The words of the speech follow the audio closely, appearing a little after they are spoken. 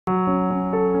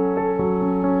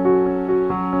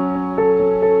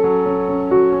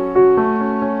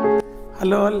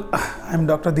Hello all, I'm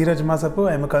Dr. Dheeraj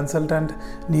Masapu. I'm a consultant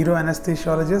neuro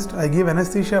anesthesiologist. I give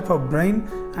anesthesia for brain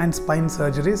and spine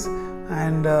surgeries,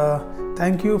 and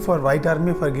thank you for White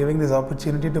Army for giving this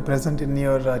opportunity to present in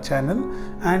your channel.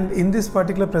 And in this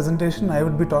particular presentation I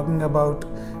would be talking about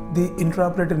the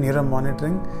intraoperative neuro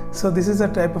monitoring. So this is a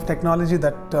type of technology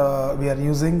that we are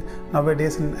using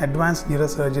nowadays in advanced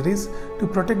neurosurgeries to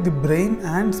protect the brain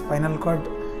and spinal cord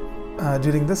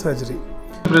during the surgery.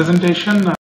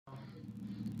 Presentation.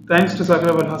 Thanks to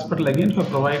Sakra Hospital again for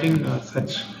providing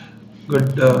such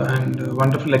good and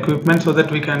wonderful equipment so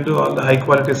that we can do all the high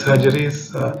quality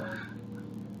surgeries.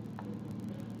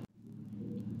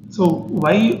 So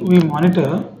why we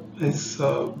monitor is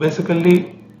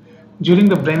basically during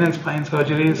the brain and spine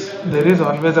surgeries there is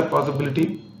always a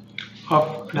possibility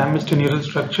of damage to neural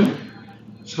structure.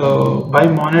 So by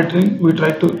monitoring we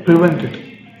try to prevent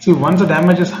it. See, once the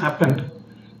damage has happened,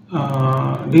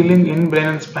 dealing in brain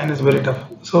and spine is very tough.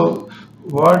 So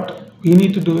what we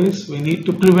need to do is we need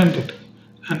to prevent it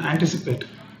and anticipate.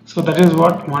 So that is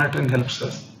what monitoring helps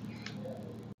us.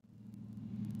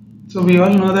 So we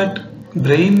all know that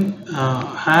brain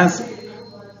has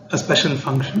a special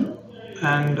function,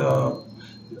 and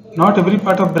not every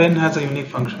part of brain has a unique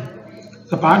function.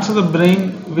 The parts of the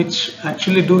brain which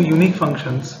actually do unique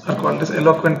functions are called as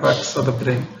eloquent parts of the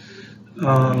brain.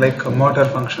 Like motor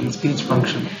function, speech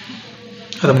function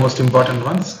are the most important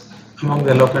ones among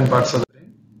the eloquent parts of the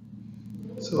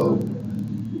brain. So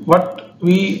what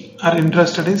we are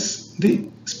interested is the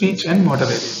speech and motor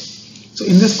area. So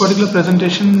in this particular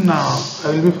presentation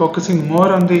I will be focusing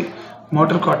more on the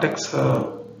motor cortex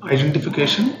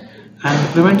identification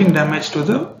and preventing damage to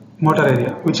the motor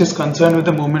area, which is concerned with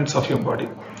the movements of your body,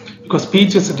 because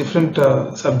speech is a different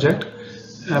subject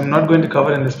I am not going to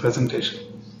cover in this presentation.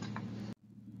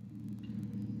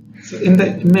 So in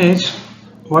the image,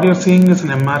 what you are seeing is an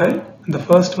MRI. The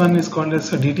first one is called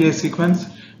as a DTA sequence,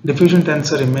 diffusion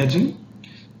tensor imaging,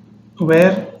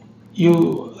 where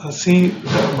you see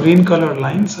the green color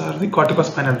lines are the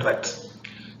corticospinal tracts.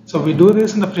 So we do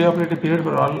this in the preoperative period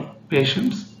for all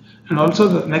patients, and also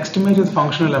the next image is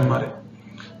functional MRI.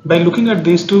 By looking at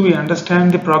these two, we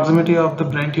understand the proximity of the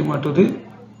brain tumor to the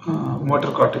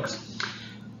motor cortex.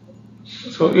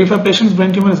 So if a patient's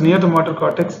brain tumor is near the motor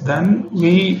cortex, then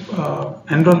we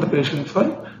enroll the patient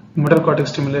for motor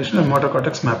cortex stimulation and motor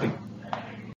cortex mapping.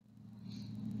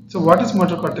 So what is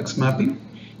motor cortex mapping?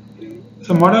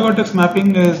 So motor cortex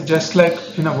mapping is just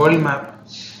like in a world map,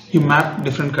 you map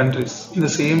different countries. In the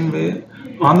same way,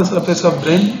 on the surface of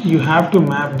brain, you have to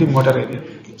map the motor area.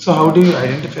 So how do you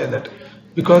identify that?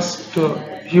 Because to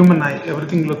human eye,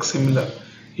 everything looks similar.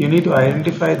 You need to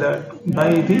identify that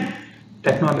by the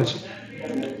technology.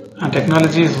 And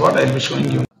technology is what I will be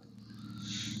showing you.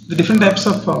 The different types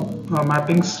of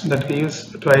mappings that we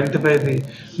use to identify the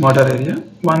motor area.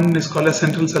 One is called as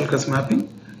central sulcus mapping,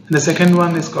 and the second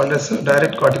one is called as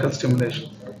direct cortical stimulation.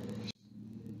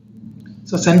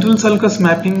 So central sulcus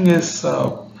mapping is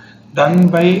done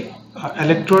by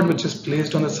electrode which is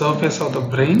placed on the surface of the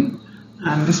brain,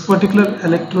 and this particular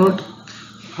electrode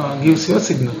gives you a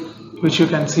signal which you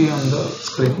can see on the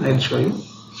screen. I will show you.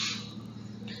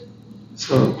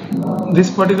 So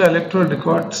this particular electrode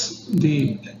records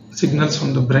the signals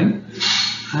from the brain,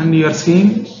 and you are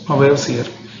seeing a waves here.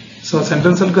 So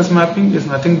central sulcus mapping is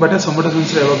nothing but a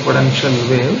somatosensory evapotential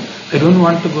wave. I don't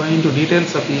want to go into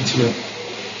details of each wave.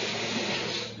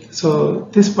 So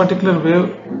this particular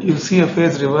wave, you see a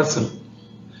phase reversal.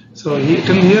 So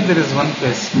till here there is one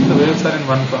phase. The waves are in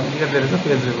one form. Here there is a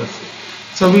phase reversal.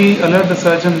 So we alert the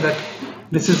surgeon that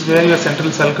this is where your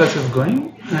central sulcus is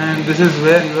going, and this is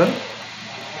where your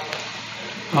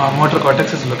motor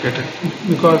cortex is located,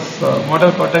 because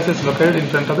motor cortex is located in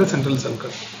front of the central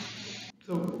sulcus.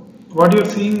 So what you are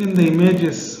seeing in the image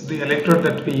is the electrode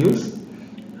that we use,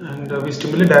 and we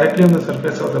stimulate directly on the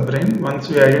surface of the brain once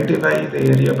we identify the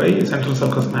area by central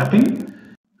sulcus mapping.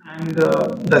 And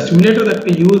the stimulator that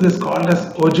we use is called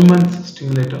as Ojemanns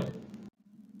Stimulator.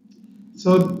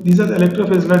 So these are the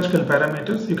electrophysiological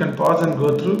parameters. You can pause and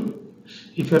go through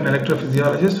if you are an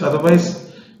electrophysiologist. Otherwise,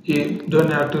 you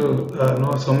don't have to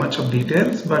know so much of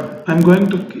details, but I'm going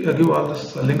to give all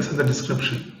those links in the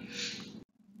description.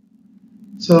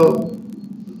 So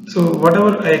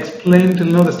whatever I explained till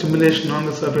now, the stimulation on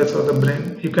the surface of the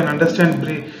brain, you can understand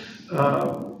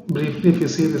briefly if you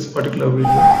see this particular video.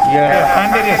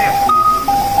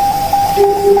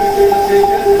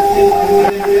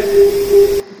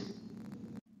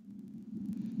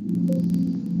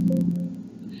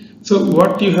 So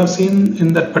what you have seen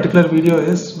in that particular video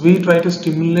is we try to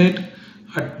stimulate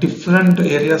at different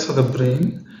areas of the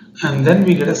brain, and then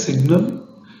we get a signal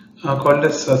called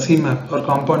as CMAP, or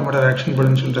compound motor action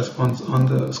potential response, on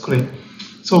the screen.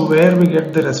 So where we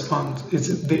get the response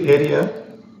is the area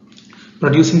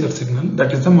producing the signal,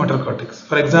 that is the motor cortex.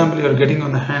 For example, you are getting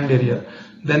on the hand area,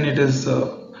 then it is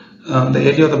the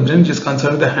area of the brain which is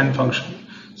concerned with the hand function.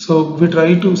 So we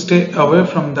try to stay away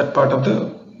from that part of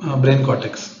the brain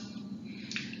cortex.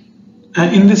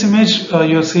 And in this image,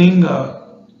 you are seeing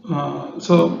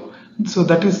so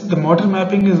that is the motor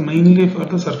mapping is mainly for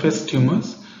the surface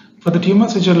tumors. For the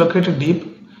tumors which are located deep,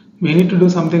 we need to do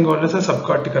something called as a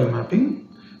subcortical mapping.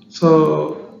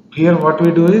 So here what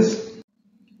we do is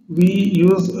we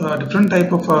use a different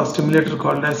type of stimulator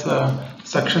called as a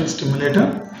suction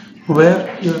stimulator,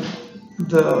 where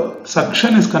the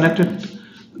suction is connected.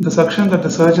 The suction that the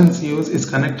surgeons use is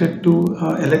connected to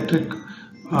electric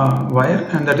wire,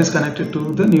 and that is connected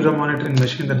to the neuromonitoring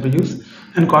machine that we use,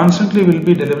 and constantly will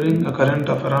be delivering a current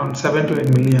of around 7 to 8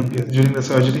 milliamperes during the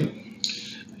surgery.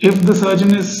 If the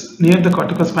surgeon is near the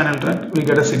corticospinal tract, we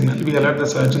get a signal. We alert the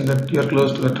surgeon that you are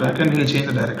close to the tract, and he will change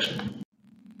the direction.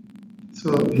 So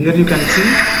here you can see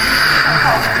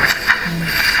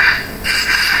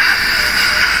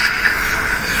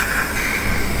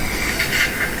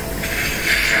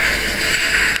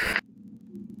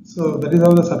so that is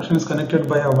how the suction is connected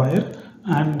by a wire,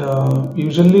 and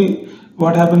usually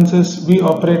what happens is we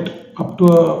operate up to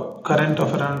a current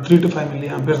of around 3 to 5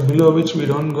 milliamperes, below which we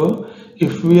don't go.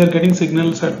 If we are getting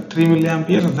signals at 3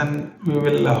 milliamperes, then we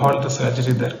will halt the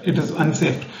surgery there. It is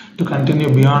unsafe to continue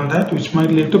beyond that, which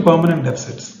might lead to permanent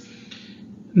deficits.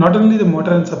 Not only the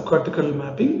motor and subcortical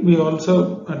mapping, we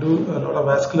also do a lot of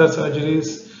vascular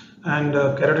surgeries, and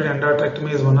carotid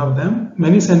endarterectomy is one of them.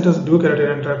 Many centers do carotid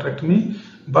endarterectomy,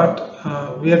 but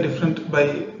we are different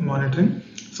by monitoring.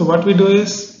 So what we do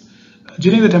is,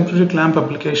 during the temporary clamp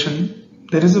application,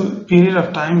 there is a period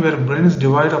of time where brain is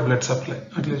devoid of blood supply,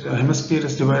 at least a hemisphere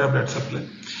is devoid of blood supply.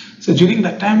 So during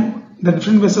that time, the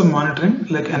different ways of monitoring,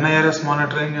 like NIRS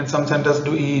monitoring, and some centers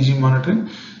do EEG monitoring,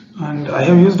 and I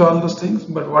have used all those things,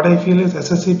 but what I feel is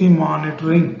SSCP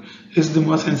monitoring is the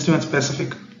most sensitive and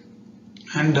specific,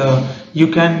 and you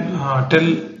can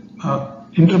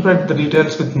interpret the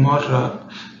details with more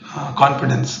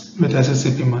confidence with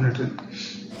SSCP monitoring.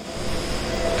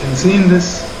 You can see in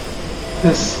this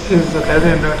is the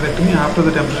carotid endarterectomy after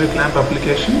the temporary clamp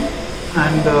application,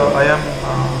 and I am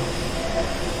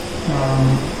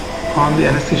on the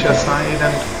anesthesia side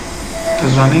and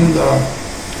is running the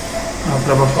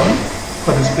propofol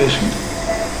for this patient.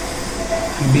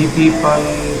 And BP,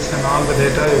 pulse and all the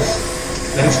data is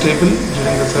very stable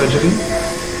during the surgery.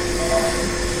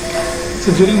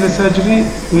 So during the surgery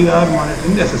we are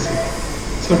monitoring the SSCP.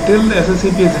 So till the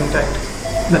SSCP is intact,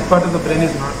 that part of the brain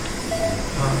is not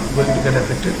going to get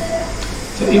affected.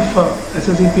 So if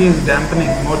SSCP is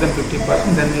dampening more than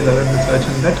 50%, then we'll alert the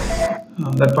surgeon that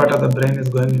that part of the brain is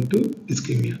going into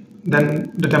ischemia.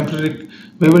 Then the temporary,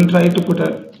 we will try to put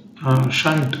a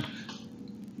shunt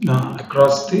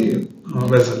across the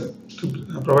vessel to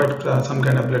provide some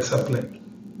kind of blood supply.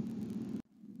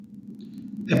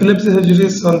 Epilepsy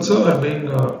surgeries also are being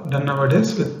done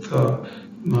nowadays with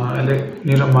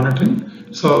neuro monitoring.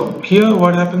 So here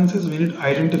what happens is we need to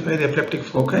identify the epileptic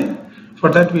foci. For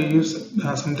that we use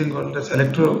something called as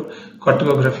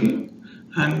electrocorticography,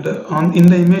 and in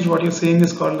the image what you're seeing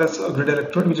is called as a grid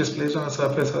electrode, which is placed on the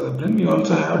surface of the brain. We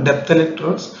also have depth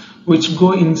electrodes which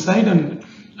go inside and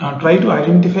try to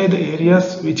identify the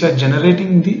areas which are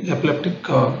generating the epileptic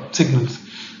signals.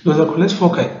 Those are called as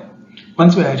foci.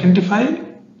 Once we identify,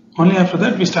 only after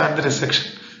that we start the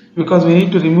resection, because we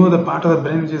need to remove the part of the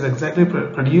brain which is exactly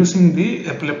producing the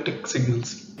epileptic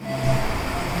signals.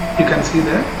 You can see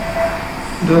there,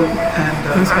 those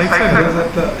are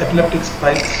the epileptic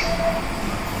spikes.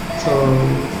 So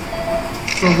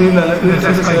we will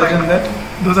tell the surgeon that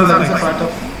those are the part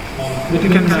of, you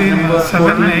can see number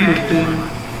 14, 15.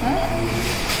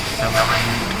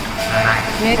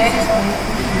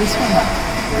 This one.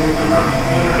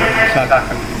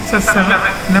 So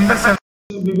number 7.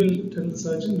 We will tell the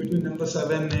surgeon between number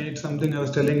 7, 8, something I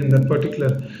was telling in that particular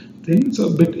thing.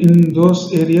 So in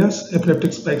those areas,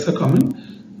 epileptic spikes are common,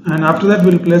 and after that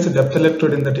we'll place a depth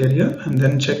electrode in that area and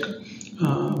then check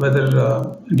whether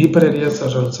deeper areas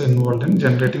are also involved in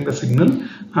generating the signal.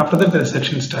 After that the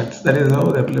resection starts. That is how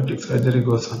the epileptic surgery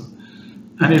goes on.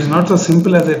 And it is not so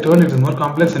simple as I told, it is more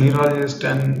complex. A neurologist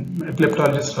and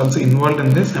epileptologist are also involved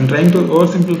in this. I am trying to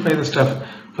oversimplify the stuff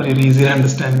for your easier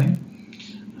understanding.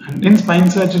 And in spine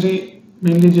surgery,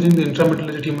 mainly during the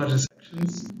intramedullary tumor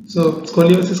resections, so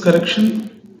scoliosis correction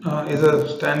is a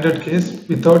standard case.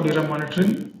 Without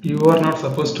neuromonitoring, you are not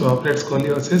supposed to operate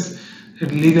scoliosis.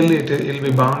 legally it will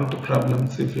be bound to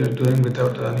problems if you are doing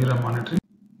without neuro monitoring.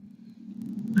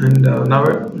 And now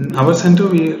in our center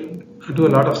we do a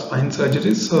lot of spine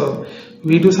surgeries, so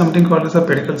we do something called as a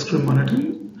pedicle screw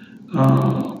monitoring.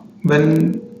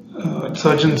 When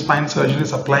spine surgeon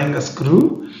is applying a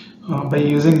screw, by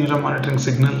using neuro monitoring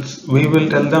signals, we will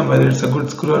tell them whether it's a good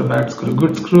screw or bad screw.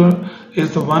 Good screw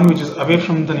is the one which is away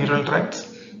from the neural tracts.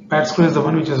 Bad screw is the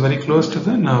one which is very close to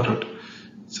the nerve root.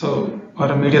 So, or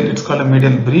a medial, it's called a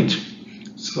medial breach.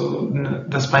 So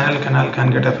the spinal canal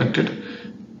can get affected.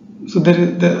 So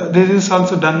this is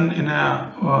also done in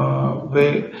a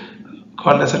way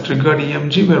called as a triggered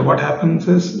EMG, where what happens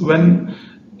is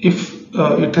if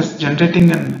it is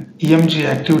generating an EMG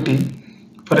activity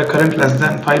for a current less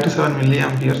than 5 to 7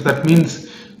 milliamperes, that means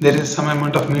there is some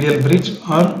amount of medial breach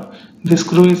or the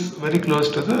screw is very close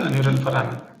to the neural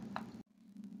foramen.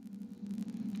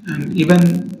 And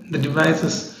even the device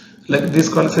is like this,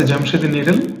 called as a Jamshidi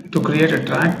needle, to create a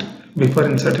tract before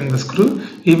inserting the screw.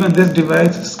 Even this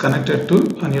device is connected to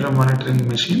a neuro monitoring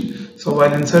machine. So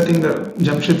while inserting the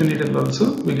Jamshidi needle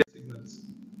also, we get signals.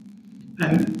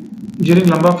 And during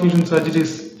lumbar fusion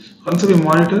surgeries also we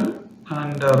monitor,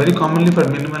 and very commonly for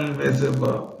minimal invasive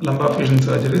lumbar fusion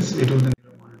surgeries we do the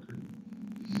neuro monitoring.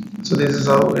 So this is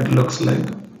how it looks like.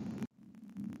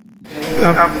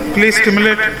 Please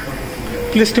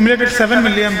stimulate at 7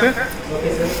 milliampere.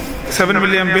 7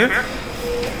 milliampere.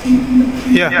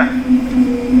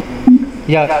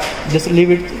 Yeah, just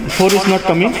leave it. 4 is not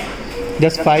coming.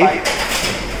 Just 5.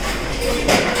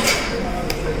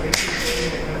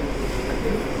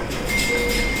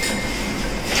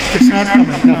 It's not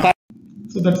coming. No.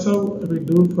 So that's how we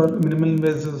do for minimal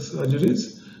invasive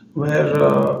surgeries,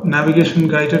 where navigation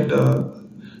guided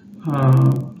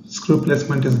screw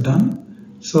placement is done.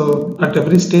 So at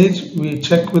every stage we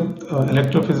check with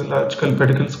electrophysiological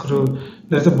pedicle screw.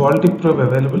 There is a ball tip probe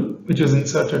available which is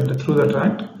inserted through the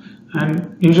tract,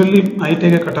 and usually I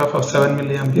take a cutoff of 7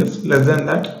 milliamperes. Less than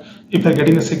that, if I am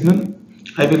getting a signal,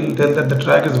 I will tell that the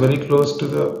tract is very close to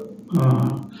the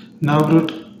nerve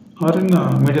root or in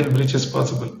medial breach is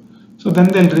possible. So then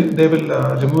they will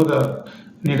remove the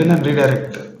needle and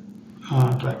redirect the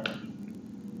tract.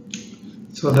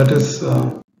 So that is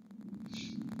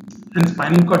and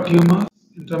spinal cord tumor,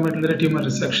 intramedullary tumor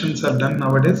resections are done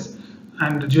nowadays.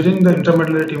 And during the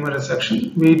intramedullary tumor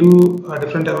resection, we do a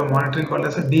different type of monitoring called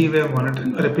as a D-wave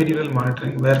monitoring or epidural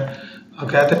monitoring, where a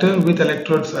catheter with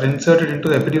electrodes are inserted into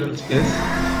the epidural space.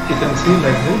 You can see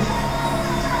like this.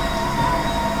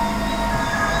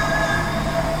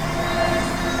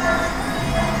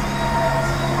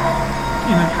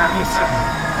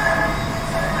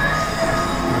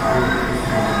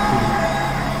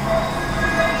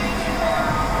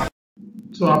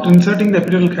 So after inserting the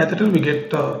epidural catheter, we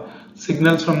get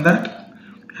signals from that,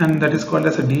 and that is called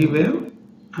as a D wave.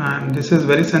 And this is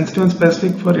very sensitive and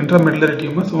specific for intramedullary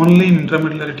tumors. Only in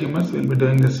intramedullary tumors we will be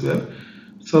doing this wave.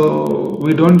 So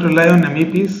we don't rely on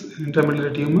MEPs in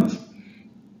intramedullary tumors.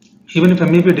 Even if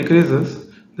MEP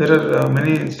decreases, there are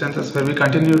many instances where we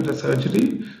continue the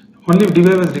surgery. Only if D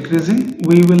wave is decreasing,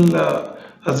 we will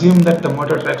assume that the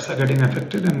motor tracts are getting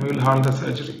affected and we will halt the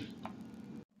surgery.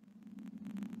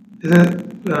 This is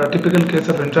a typical case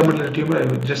of intramedullary tumor. I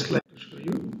would just like to show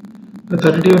you. A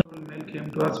 32-year-old male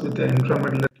came to us with an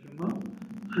intramedullary tumor,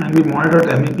 and we monitored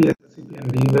MEP, SSCP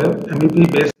and D wave. MEP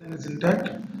baseline is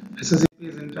intact, SSCP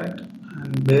is intact,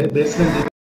 and baseline D wave.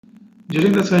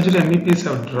 During the surgery, MEPs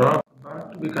have dropped,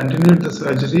 but we continued the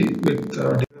surgery with D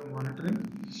wave monitoring,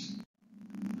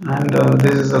 and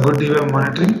this is a good D wave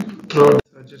monitoring throughout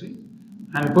the surgery.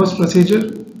 And post procedure,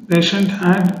 patient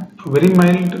had a very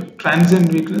mild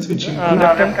transient weakness which improved,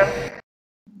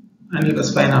 and he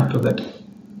was fine after that.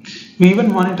 We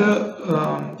even monitor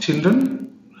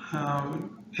children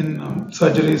in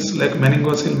surgeries like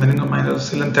meningocele,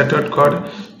 meningomyelocele and tethoid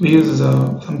cord. We use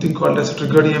something called as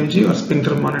triggered EMG or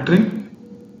sphincter monitoring.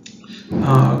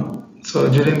 So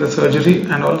during the surgery,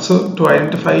 and also to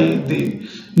identify the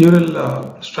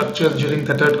neural structures during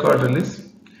tethoid cord release,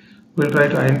 we will try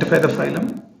to identify the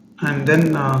phylum, and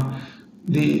then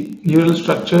the neural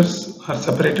structures are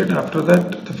separated. After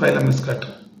that, the phylum is cut.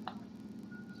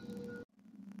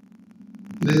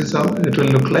 This is how it will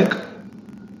look like.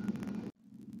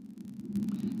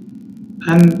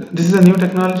 And this is a new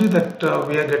technology that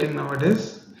we are getting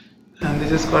nowadays, and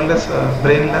this is called as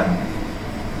brain lab,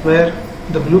 where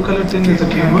the blue colored thing is a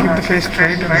tumor. Keep the face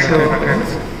straight.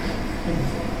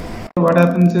 So what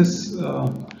happens is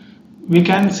we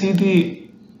can see the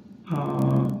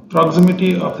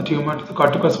proximity of the tumor to the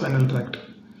corticospinal tract.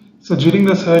 So during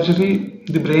the surgery,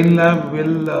 the brain lab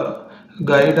will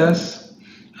guide us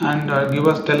and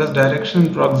tell us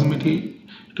direction, proximity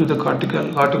to the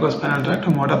corticospinal tract,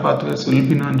 and motor pathways will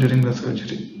be known during the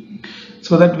surgery,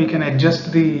 so that we can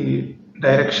adjust the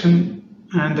direction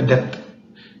and the depth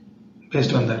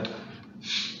based on that.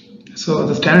 So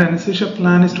the standard anesthesia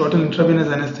plan is total intravenous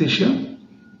anesthesia.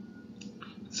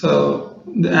 So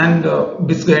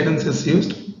BIS guidance is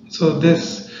used. So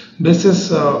this BIS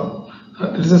is a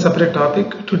separate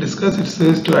topic to discuss. It's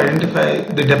used to identify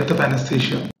the depth of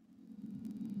anesthesia.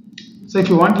 So if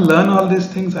you want to learn all these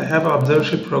things, I have an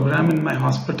observership program in my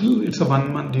hospital. It's a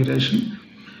 1-month duration,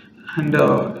 and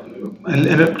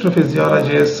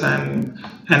electrophysiologists and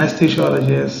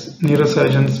anesthesiologists,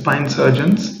 neurosurgeons, spine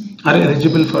surgeons are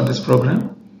eligible for this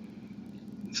program.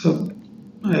 So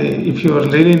if you are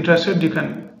really interested, you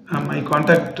can my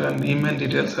contact and email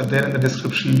details are there in the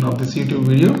description of this YouTube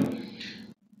video.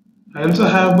 I also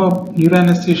have a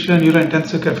neuroanesthesia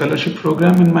neurointensive care fellowship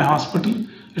program in my hospital.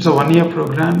 It's a 1-year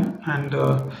program and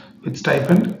with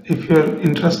stipend. If you're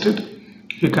interested,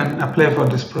 you can apply for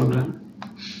this program.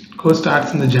 Course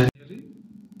starts in the January.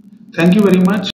 Thank you very much.